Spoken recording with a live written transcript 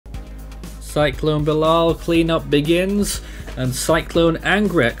Cyclone Belal cleanup begins, and Cyclone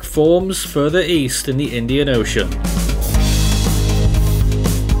Anggrek forms further east in the Indian Ocean.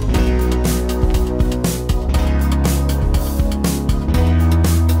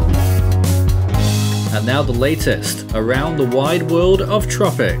 And now the latest around the wide world of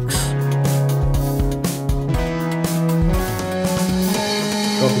tropics.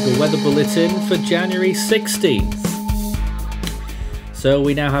 Tropical Weather Bulletin for January 16th. So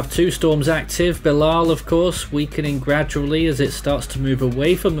we now have two storms active. Belal, of course, weakening gradually as it starts to move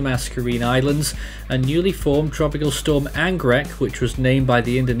away from the Mascarene Islands, and newly formed Tropical Storm Anggrek, which was named by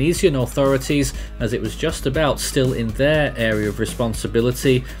the Indonesian authorities as it was just about still in their area of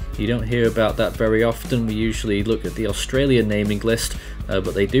responsibility. You don't hear about that very often. We usually look at the Australian naming list,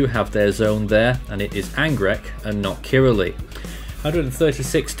 but they do have their zone there, and it is Anggrek and not Keeling.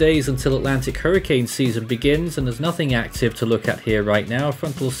 136 days until Atlantic hurricane season begins, and there's nothing active to look at here right now. A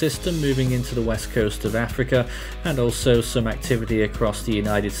frontal system moving into the west coast of Africa, and also some activity across the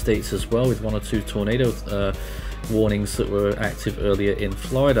United States as well, with one or two tornado warnings that were active earlier in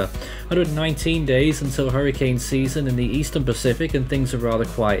Florida. 119 days until hurricane season in the eastern Pacific, and things are rather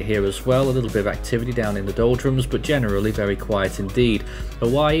quiet here as well. A little bit of activity down in the doldrums, but generally very quiet indeed.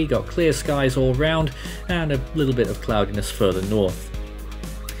 Hawaii got clear skies all round, and a little bit of cloudiness further north.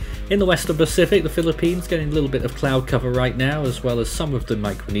 In the western Pacific, the Philippines getting a little bit of cloud cover right now, as well as some of the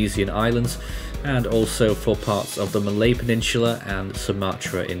Micronesian islands, and also for parts of the Malay Peninsula and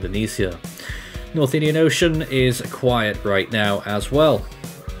Sumatra, Indonesia. North Indian Ocean is quiet right now as well.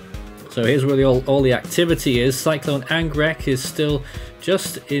 So here's where all the activity is. Cyclone Anggrek is still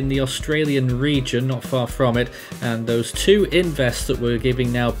just in the Australian region, not far from it, and those two invests that we're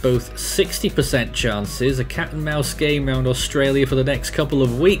giving now both 60% chances, a cat and mouse game around Australia for the next couple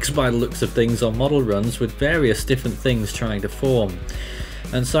of weeks by the looks of things on model runs, with various different things trying to form.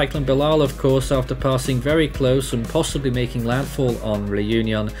 And Cyclone Belal, of course, after passing very close and possibly making landfall on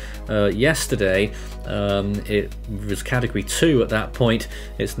Réunion yesterday, it was category 2 at that point.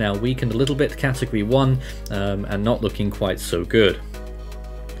 It's now weakened a little bit to category 1 and not looking quite so good.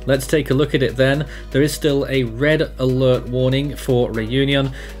 Let's take a look at it then. There is still a red alert warning for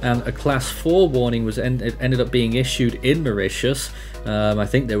Réunion, and a class 4 warning was ended up being issued in Mauritius. I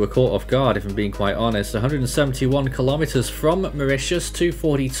think they were caught off guard, if I'm being quite honest. 171 kilometers from Mauritius,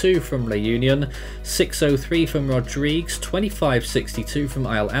 242 from Réunion, 603 from Rodrigues, 2562 from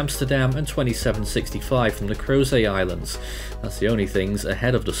Isle Amsterdam, and 2765 from the Crozet Islands. That's the only things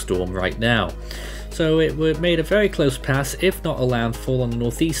ahead of the storm right now. So it made a very close pass, if not a landfall, on the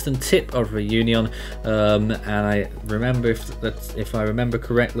northeastern tip of Réunion, and I remember, if I remember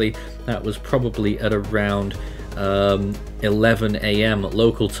correctly, that was probably at around 11 AM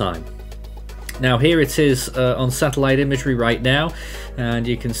local time. Now here it is on satellite imagery right now, and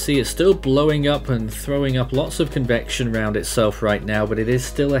you can see it's still blowing up and throwing up lots of convection around itself right now, but it is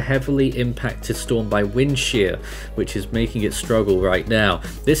still a heavily impacted storm by wind shear, which is making it struggle right now.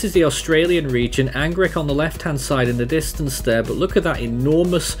 This is the Australian region, Anggrek on the left hand side in the distance there, but look at that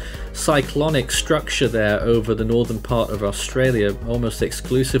enormous cyclonic structure there over the northern part of Australia, almost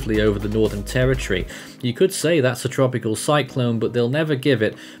exclusively over the Northern Territory. You could say that's a tropical cyclone, but they'll never give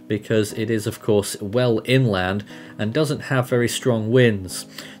it because it is of course well inland and doesn't have very strong winds.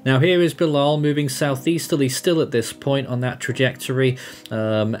 Now here is Belal moving southeasterly still at this point on that trajectory,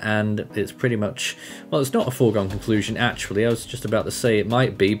 and it's pretty much, well, it's not a foregone conclusion actually. I was just about to say it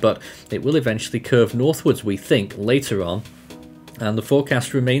might be, but it will eventually curve northwards, we think, later on. And the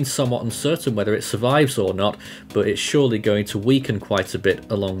forecast remains somewhat uncertain whether it survives or not, but it's surely going to weaken quite a bit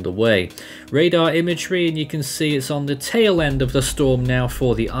along the way. Radar imagery, and you can see it's on the tail end of the storm now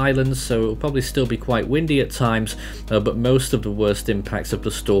for the islands, so it will probably still be quite windy at times, but most of the worst impacts of the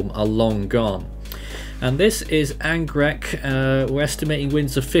storm are long gone. And this is Anggrek. We're estimating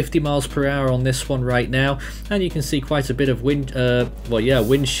winds of 50 miles per hour on this one right now, and you can see quite a bit of wind,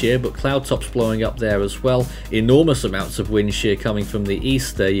 wind shear, but cloud tops blowing up there as well. Enormous amounts of wind shear coming from the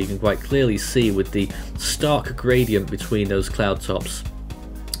east there, you can quite clearly see with the stark gradient between those cloud tops.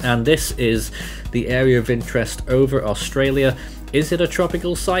 And this is the area of interest over Australia. Is it a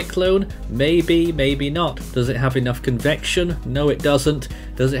tropical cyclone? Maybe, maybe not. Does it have enough convection? No, it doesn't.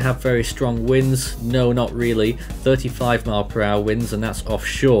 Does it have very strong winds? No, not really. 35 mile per hour winds, and that's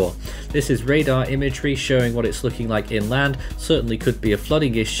offshore. This is radar imagery showing what it's looking like inland. Certainly could be a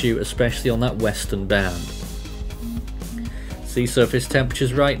flooding issue, especially on that western band. Sea surface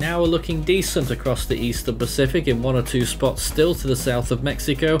temperatures right now are looking decent across the eastern Pacific, in one or two spots still to the south of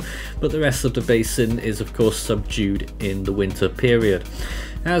Mexico, but the rest of the basin is of course subdued in the winter period.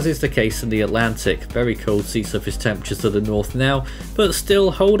 as is the case in the Atlantic. Very cold sea surface temperatures to the north now, but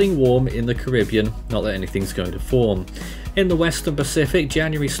still holding warm in the Caribbean, not that anything's going to form. In the Western Pacific,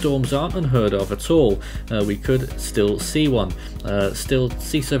 January storms aren't unheard of at all. We could still see one. Still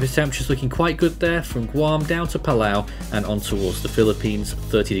sea surface temperatures looking quite good there, from Guam down to Palau and on towards the Philippines,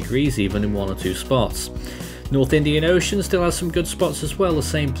 30 degrees even in one or two spots. North Indian Ocean still has some good spots as well, the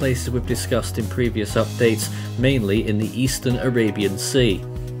same places we've discussed in previous updates, mainly in the eastern Arabian Sea.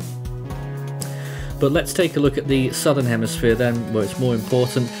 But let's take a look at the southern hemisphere then, where it's more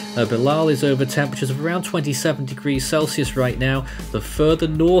important. Belal is over temperatures of around 27 degrees Celsius right now. The further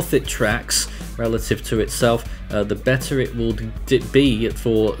north it tracks relative to itself, the better it will be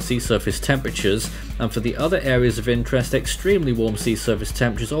for sea surface temperatures. And for the other areas of interest, extremely warm sea surface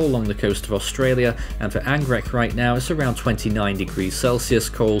temperatures all along the coast of Australia. And for Anggrek right now, it's around 29 degrees Celsius.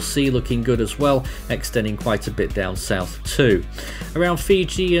 Coral Sea looking good as well, extending quite a bit down south too. Around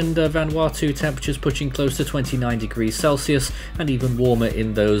Fiji and Vanuatu, temperatures pushing close to 29 degrees Celsius, and even warmer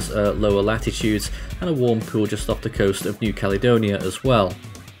in those lower latitudes, and a warm pool just off the coast of New Caledonia as well.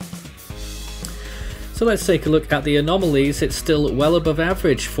 So let's take a look at the anomalies. It's still well above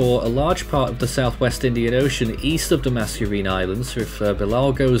average for a large part of the southwest Indian Ocean east of the Mascarene Islands. So if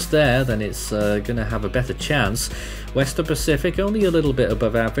Belal goes there, then it's going to have a better chance. Western Pacific only a little bit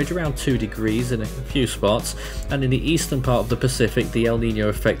above average, around 2 degrees in a few spots, and in the eastern part of the Pacific the El Nino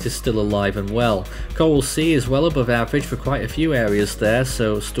effect is still alive and well. Coral Sea is well above average for quite a few areas there,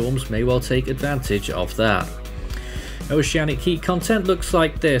 so storms may well take advantage of that. Oceanic heat content looks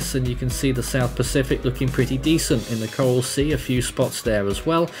like this, and you can see the South Pacific looking pretty decent in the Coral Sea, a few spots there as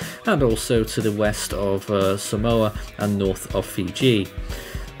well, and also to the west of Samoa and north of Fiji.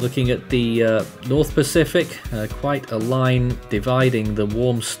 Looking at the North Pacific, quite a line dividing the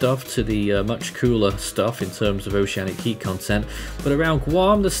warm stuff to the much cooler stuff in terms of oceanic heat content, but around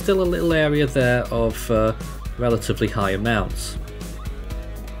Guam there's still a little area there of relatively high amounts.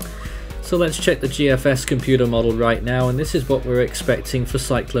 So let's check the GFS computer model right now, and this is what we're expecting for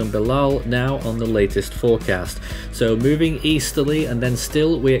Cyclone Belal now on the latest forecast. So moving easterly, and then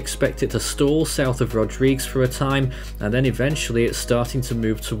still we expect it to stall south of Rodrigues for a time, and then eventually it's starting to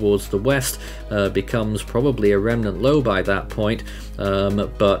move towards the west, becomes probably a remnant low by that point,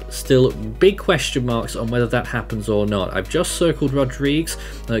 but still big question marks on whether that happens or not. I've just circled Rodrigues,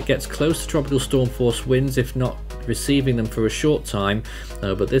 it gets close to tropical storm force winds, if not receiving them for a short time,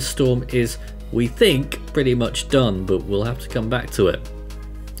 but this storm is, we think, pretty much done, but we'll have to come back to it.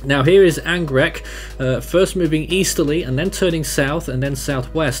 Now here is Anggrek, first moving easterly and then turning south and then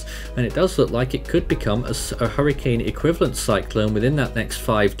southwest, and it does look like it could become a hurricane equivalent cyclone within that next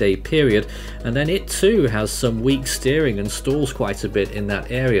 5-day period, and then it too has some weak steering and stalls quite a bit in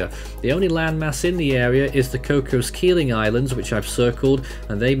that area. The only landmass in the area is the Cocos Keeling Islands, which I've circled,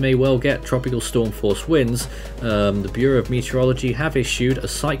 and they may well get tropical storm force winds. The Bureau of Meteorology have issued a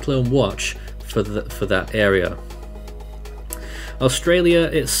Cyclone Watch for that area. Australia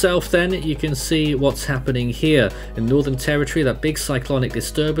itself then, you can see what's happening here. In Northern Territory, that big cyclonic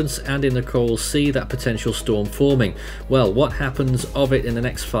disturbance, and in the Coral Sea, that potential storm forming. Well, what happens of it in the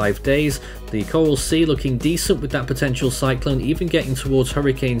next 5 days? The Coral Sea looking decent with that potential cyclone, even getting towards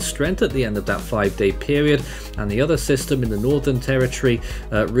hurricane strength at the end of that 5-day period, and the other system in the Northern Territory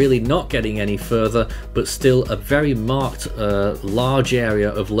really not getting any further, but still a very marked large area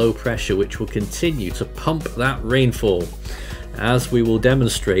of low pressure which will continue to pump that rainfall. As we will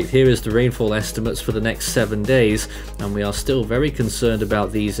demonstrate, here is the rainfall estimates for the next 7 days, and we are still very concerned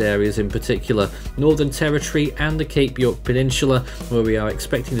about these areas, in particular Northern Territory and the Cape York Peninsula, where we are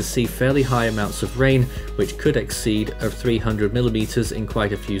expecting to see fairly high amounts of rain, which could exceed 300 millimeters in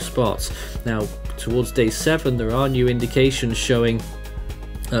quite a few spots. Now towards day 7 there are new indications showing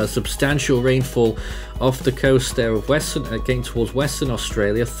substantial rainfall off the coast there of western, getting towards Western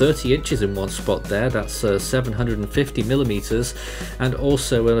Australia, 30 inches in one spot there, that's 750 millimeters, and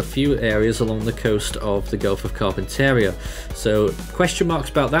also in a few areas along the coast of the Gulf of Carpentaria. So question marks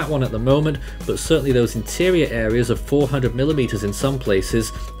about that one at the moment, but certainly those interior areas of 400 millimeters in some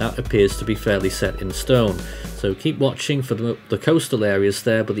places, that appears to be fairly set in stone. So keep watching for the coastal areas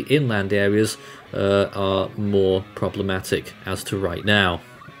there, but the inland areas are more problematic as to right now.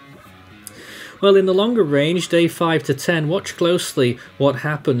 Well, in the longer range, day 5 to 10, watch closely what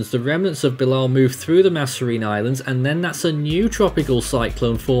happens. The remnants of Belal move through the Mascarene Islands, and then that's a new tropical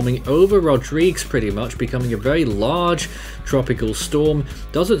cyclone forming over Rodrigues, pretty much becoming a very large tropical storm.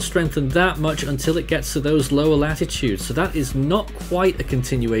 Doesn't strengthen that much until it gets to those lower latitudes, so that is not quite a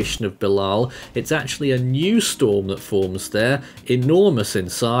continuation of Belal. It's actually a new storm that forms there, enormous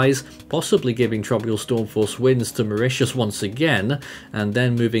in size, possibly giving tropical storm force winds to Mauritius once again, and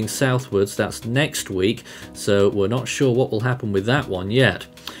then moving southwards. That's next week, so we're not sure what will happen with that one yet.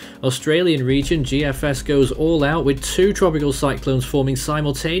 Australian region, GFS goes all out with 2 tropical cyclones forming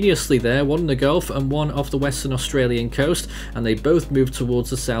simultaneously there, one in the Gulf and one off the western Australian coast, and they both move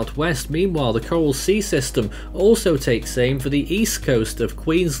towards the southwest. Meanwhile, the Coral Sea system also takes aim for the east coast of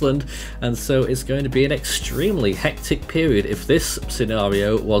Queensland, and so it's going to be an extremely hectic period if this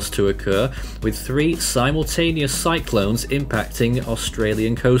scenario was to occur, with 3 simultaneous cyclones impacting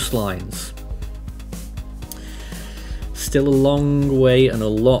Australian coastlines. Still a long way and a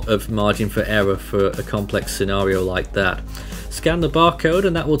lot of margin for error for a complex scenario like that. Scan the barcode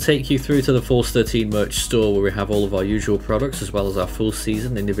and that will take you through to the Force 13 merch store, where we have all of our usual products as well as our full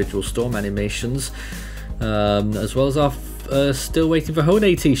season individual storm animations, as well as our still waiting for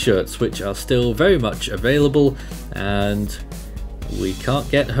Hone t-shirts, which are still very much available, and we can't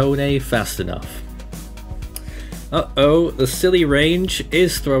get Hone fast enough. Uh-oh, the Scilly Range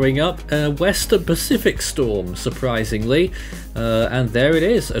is throwing up a Western Pacific storm, surprisingly. And there it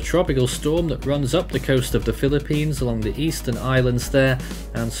is, a tropical storm that runs up the coast of the Philippines along the eastern islands there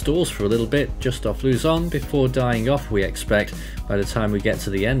and stalls for a little bit just off Luzon before dying off, we expect, by the time we get to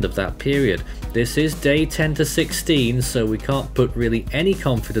the end of that period. This is day 10 to 16, so we can't put really any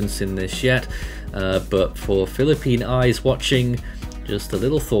confidence in this yet, but for Philippine eyes watching, just a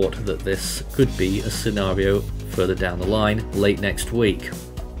little thought that this could be a scenario further down the line late next week.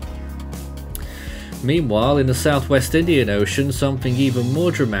 Meanwhile, in the southwest Indian Ocean, something even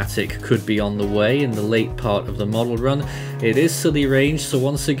more dramatic could be on the way in the late part of the model run. It is Scilly Range, so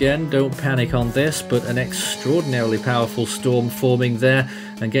once again, don't panic on this, but an extraordinarily powerful storm forming there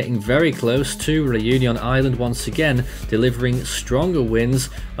and getting very close to Réunion Island once again, delivering stronger winds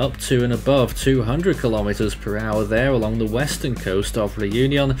up to and above 200 kilometers per hour there along the western coast of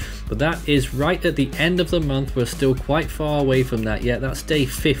Réunion. But that is right at the end of the month. We're still quite far away from that yet. That's day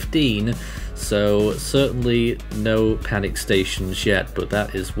 15. So certainly no panic stations yet, but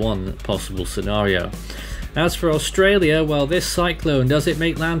that is one possible scenario. As for Australia, well, this cyclone, does it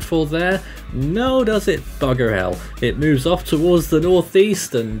make landfall there? No, does it? Bugger hell. It moves off towards the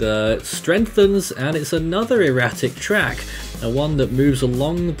northeast and strengthens, and it's another erratic track, one that moves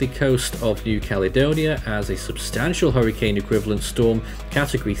along the coast of New Caledonia as a substantial hurricane equivalent storm,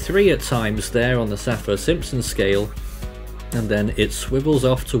 category 3 at times there on the Saffir-Simpson scale, and then it swivels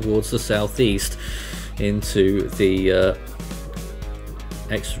off towards the southeast into the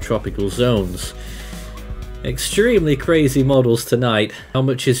extratropical zones. Extremely crazy models tonight. How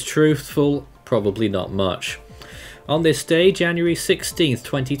much is truthful? Probably not much. On this day, January 16th,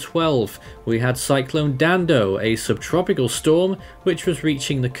 2012, we had Cyclone Dando, a subtropical storm which was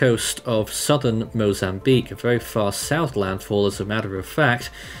reaching the coast of southern Mozambique, a very far south landfall as a matter of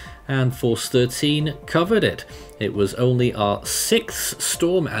fact, and Force 13 covered it. It was only our 6th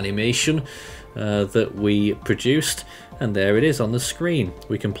storm animation that we produced, and there it is on the screen.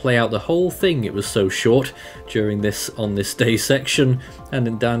 We can play out the whole thing, it was so short during this on this day section,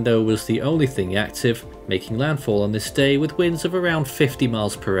 and Dando was the only thing active, making landfall on this day with winds of around 50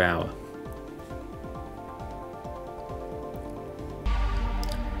 miles per hour.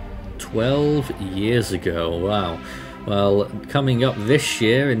 "12 years ago, wow. Well, coming up this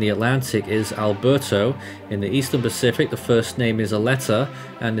year in the Atlantic is Alberto. In the Eastern Pacific, the first name is Aletta,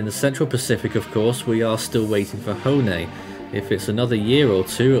 and in the Central Pacific, of course, we are still waiting for Hone. If it's another year or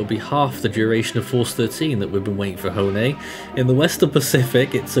two, it'll be half the duration of Force 13 that we've been waiting for Hone. In the Western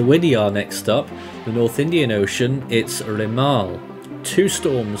Pacific, it's Awinia next up. The North Indian Ocean, it's Remal. 2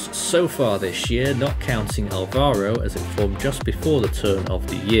 storms so far this year, not counting Alvaro, as it formed just before the turn of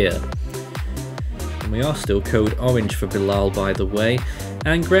the year. We are still code orange for Belal, by the way.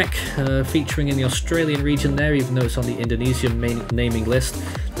 Anggrek, featuring in the Australian region there, even though it's on the Indonesian naming list.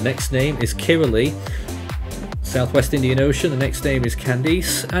 The next name is Kirali. Southwest Indian Ocean, the next name is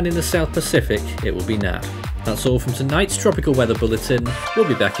Candice, and in the South Pacific, it will be Nat. That's all from tonight's Tropical Weather Bulletin. We'll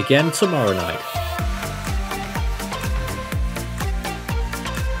be back again tomorrow night.